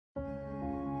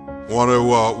I want to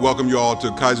welcome you all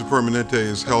to Kaiser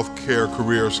Permanente's Healthcare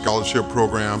Career Scholarship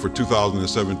Program for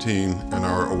 2017 and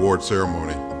our award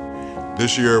ceremony.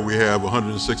 This year we have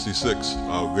 166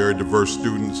 very diverse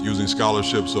students using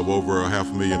scholarships of over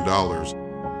 $500,000.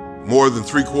 More than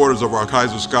 3/4 of our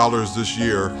Kaiser scholars this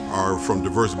year are from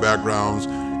diverse backgrounds,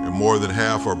 and more than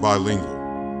half are bilingual.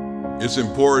 It's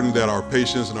important that our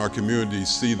patients and our communities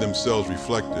see themselves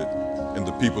reflected in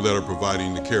the people that are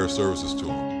providing the care services to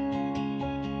them.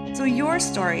 So your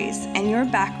stories and your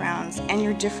backgrounds and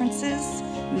your differences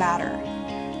matter.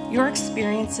 Your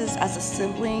experiences as a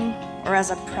sibling or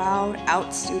as a proud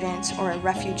out student or a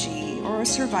refugee or a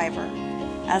survivor,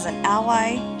 as an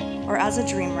ally or as a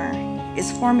dreamer, is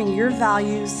forming your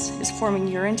values, is forming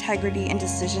your integrity and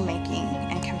decision-making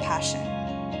and compassion.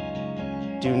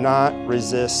 Do not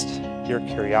resist your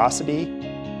curiosity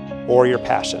or your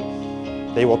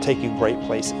passion. They will take you great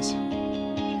places.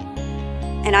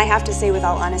 And I have to say, with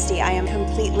all honesty, I am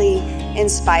completely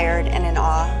inspired and in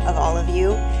awe of all of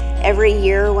you. Every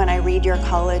year when I read your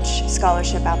college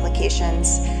scholarship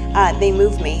applications, they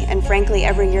move me. And frankly,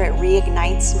 every year it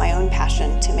reignites my own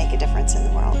passion to make a difference in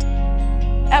the world.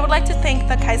 I would like to thank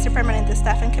the Kaiser Permanente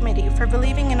Staff and Committee for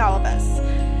believing in all of us.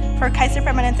 For Kaiser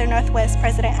Permanente Northwest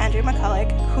President Andrew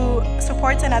McCulloch, who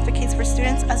supports and advocates for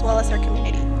students as well as our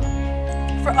community.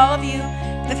 For all of you,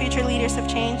 the future leaders of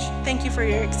change, thank you for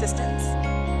your existence.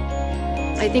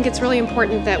 I think it's really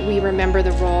important that we remember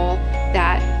the role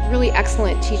that really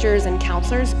excellent teachers and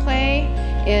counselors play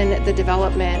in the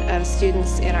development of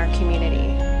students in our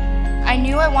community. I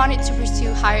knew I wanted to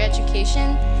pursue higher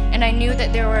education, and I knew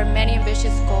that there were many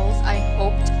ambitious goals I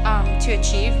hoped to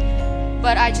achieve,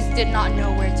 but I just did not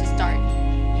know where to start.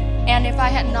 And if I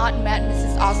had not met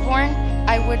Mrs. Osborne,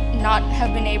 I would not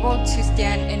have been able to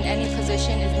stand in any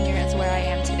position as near as where I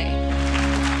am today.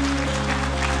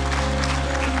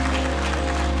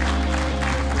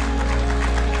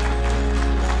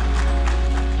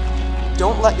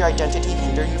 Don't let your identity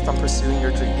hinder you from pursuing your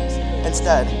dreams.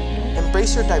 Instead,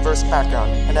 embrace your diverse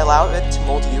background and allow it to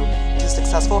mold you into the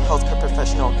successful healthcare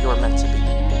professional you are meant to be.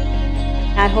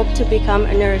 I hope to become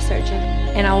a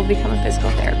neurosurgeon, and I will become a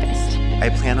physical therapist. I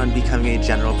plan on becoming a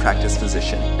general practice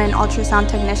physician, an ultrasound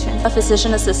technician, a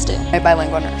physician assistant, a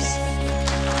bilingual nurse.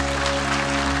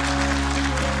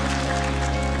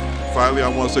 Finally, I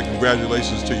want to say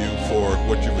congratulations to you for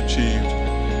what you've achieved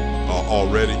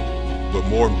already, but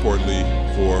more importantly,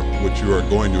 for what you are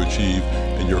going to achieve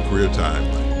in your career time.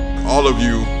 All of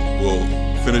you will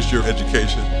finish your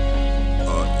education.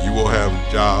 You will have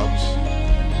jobs.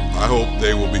 I hope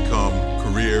they will become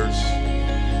careers,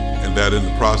 and that in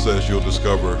the process you'll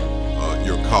discover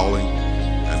your calling,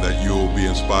 and that you will be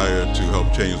inspired to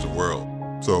help change the world.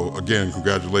 So again,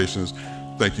 congratulations.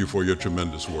 Thank you for your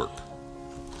tremendous work.